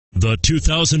The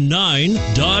 2009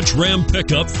 Dodge Ram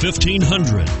Pickup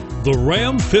 1500. The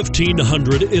Ram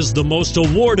 1500 is the most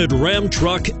awarded Ram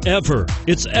truck ever.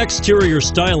 Its exterior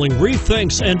styling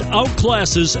rethinks and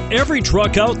outclasses every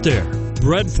truck out there.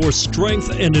 Bred for strength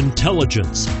and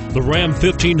intelligence, the Ram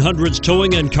 1500's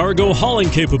towing and cargo hauling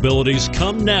capabilities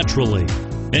come naturally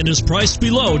and is priced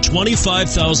below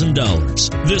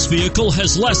 $25,000. This vehicle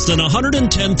has less than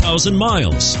 110,000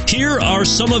 miles. Here are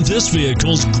some of this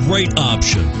vehicle's great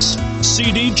options: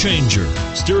 CD changer,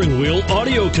 steering wheel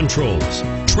audio controls,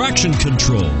 traction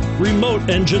control, remote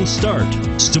engine start,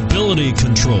 stability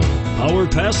control, power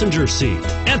passenger seat,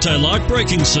 anti-lock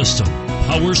braking system,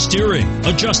 power steering,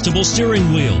 adjustable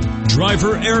steering wheel,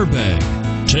 driver airbag.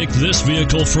 Take this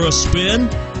vehicle for a spin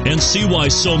and see why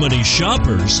so many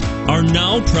shoppers are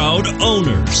now proud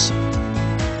owners.